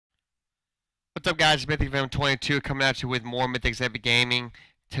What's up, guys? Mythic Venom 22 coming at you with more Mythic Heavy Gaming.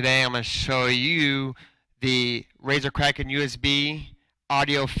 Today I'm going to show you the Razer Kraken USB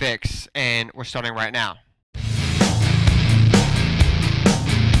audio fix, and we're starting right now.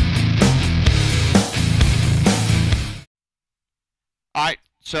 Alright,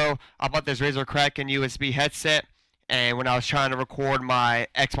 so I bought this Razer Kraken USB headset, and when I was trying to record my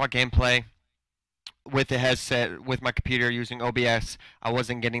Xbox gameplay with the headset with my computer using OBS, I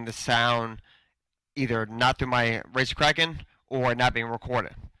wasn't getting the sound either not through my Razer Kraken or not being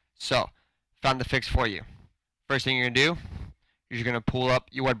recorded. So, found the fix for you. First thing you're going to do is you're going to pull up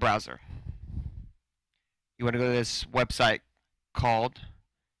your web browser. You want to go to this website called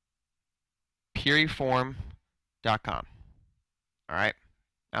puriform.com. Alright,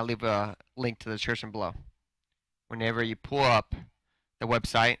 I'll leave a link to the description below. Whenever you pull up the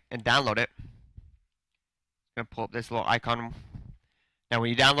website and download it, it's going to pull up this little icon. Now when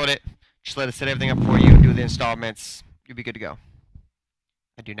you download it, just let it set everything up for you, do the installments, you'll be good to go.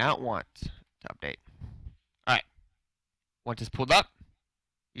 I do not want to update. Alright, once it's pulled up,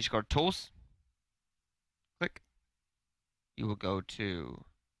 you just go to Tools, click. You will go to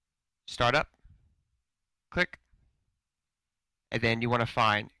Startup, click. And then you want to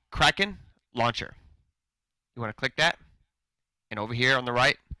find Kraken Launcher. You want to click that, and over here on the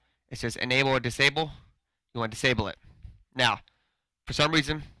right, it says Enable or Disable. You want to disable it. Now, for some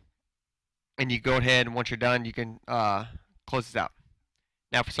reason, and you go ahead and once you're done, you can close this out.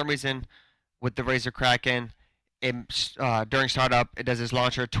 Now, for some reason, with the Razer Kraken, during startup, it does this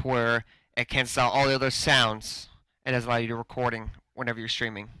launcher to where it cancels out all the other sounds and doesn't allow you to recording whenever you're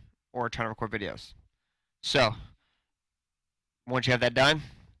streaming or trying to record videos. So, once you have that done,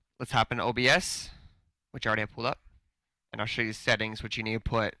 let's hop into OBS, which I already have pulled up, and I'll show you the settings which you need to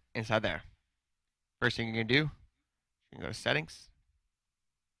put inside there. First thing you're going to do, you can go to Settings,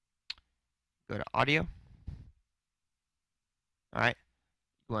 go to Audio. Alright,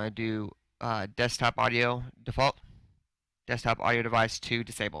 you want to do Desktop Audio Default, Desktop Audio Device 2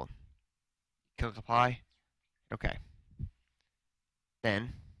 Disabled. Click Apply, OK.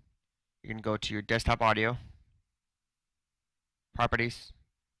 Then, you're going to go to your Desktop Audio, Properties,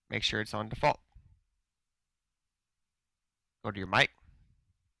 make sure it's on default. Go to your mic,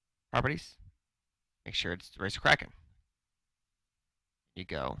 Properties, make sure it's Razer Kraken. You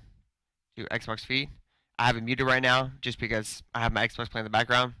go to Xbox feed. I have it muted right now just because I have my Xbox playing in the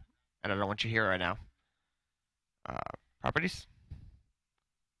background and I don't want you to hear it right now. Properties.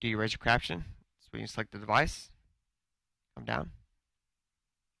 Do your Razer caption. So when you select the device, come down,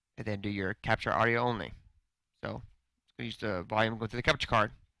 and then do your capture audio only. So use the volume, go to the capture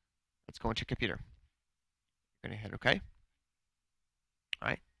card. Let's go into your computer. You're going to hit OK.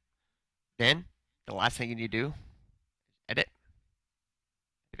 Alright. Then, the last thing you need to do is edit.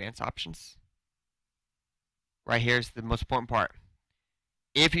 Advanced options. Right here is the most important part.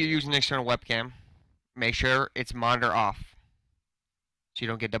 If you're using an external webcam, make sure it's monitor off so you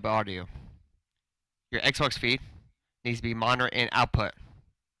don't get double audio. Your Xbox feed needs to be monitor in output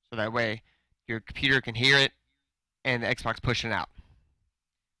so that way your computer can hear it and the Xbox pushing out.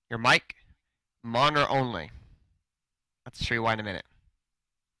 Your mic, monitor only. I'll show you why in a minute.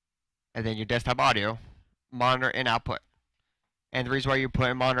 And then your desktop audio, monitor and output. And the reason why you're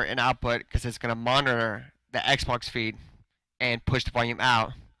putting monitor and output because it's going to monitor the Xbox feed and push the volume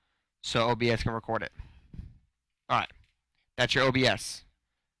out so OBS can record it. Alright, that's your OBS.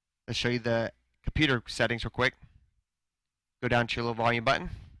 Let's show you the computer settings real quick. Go down to your little volume button,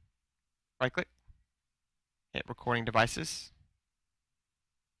 right click, hit recording devices.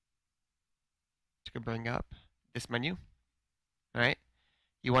 It's going to bring up this menu. Alright,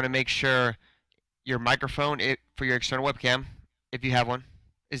 you want to make sure your microphone for your external webcam, if you have one,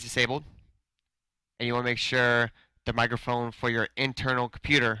 is disabled. And you want to make sure the microphone for your internal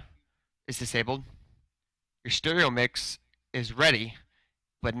computer is disabled. Your stereo mix is ready,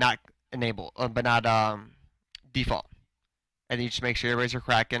 but not enabled, default. And then you just make sure your Razer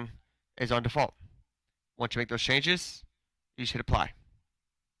Kraken is on default. Once you make those changes, you just hit apply.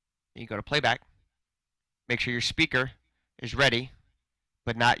 Then you go to playback. Make sure your speaker is ready,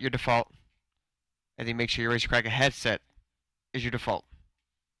 but not your default. And then make sure your Razer Kraken headset is your default.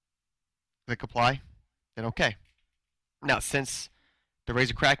 Click apply, then OK. Now, since the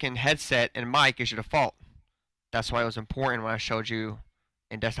Razer Kraken headset and mic is your default, that's why it was important when I showed you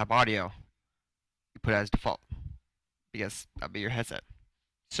in desktop audio, you put it as default, because that'll be your headset.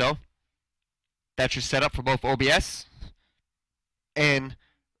 So, that's your setup for both OBS and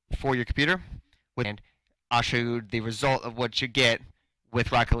for your computer. And I'll show you the result of what you get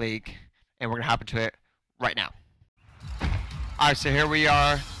with Rocket League, and we're going to hop into it right now. Alright, so here we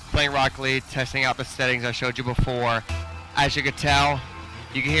are playing Rocket League, testing out the settings I showed you before. As you can tell,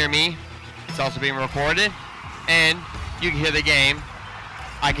 you can hear me. It's also being recorded, and you can hear the game.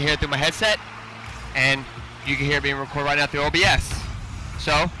 I can hear it through my headset, and you can hear it being recorded right now through OBS.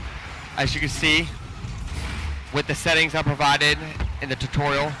 So, as you can see, with the settings I provided in the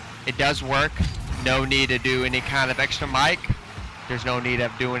tutorial, it does work. No need to do any kind of extra mic. There's no need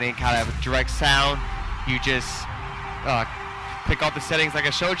of doing any kind of direct sound. You just click all the settings like I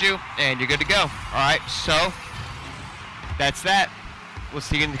showed you, and you're good to go. Alright, so that's that. We'll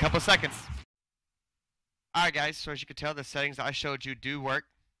see you in a couple of seconds. Alright guys, so as you can tell, the settings I showed you do work.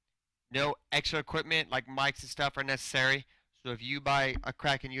 No extra equipment like mics and stuff are necessary. So if you buy a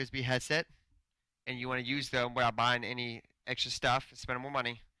Kraken USB headset and you want to use them without buying any extra stuff and spending more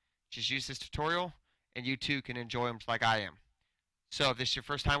money, just use this tutorial and you too can enjoy them like I am. So if this is your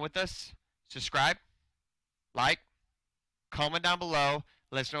first time with us, subscribe, like, comment down below,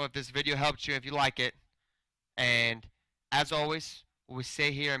 let us know if this video helped you, if you like it. And as always, what we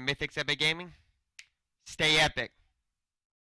say here in Mythics Epic Gaming, stay epic.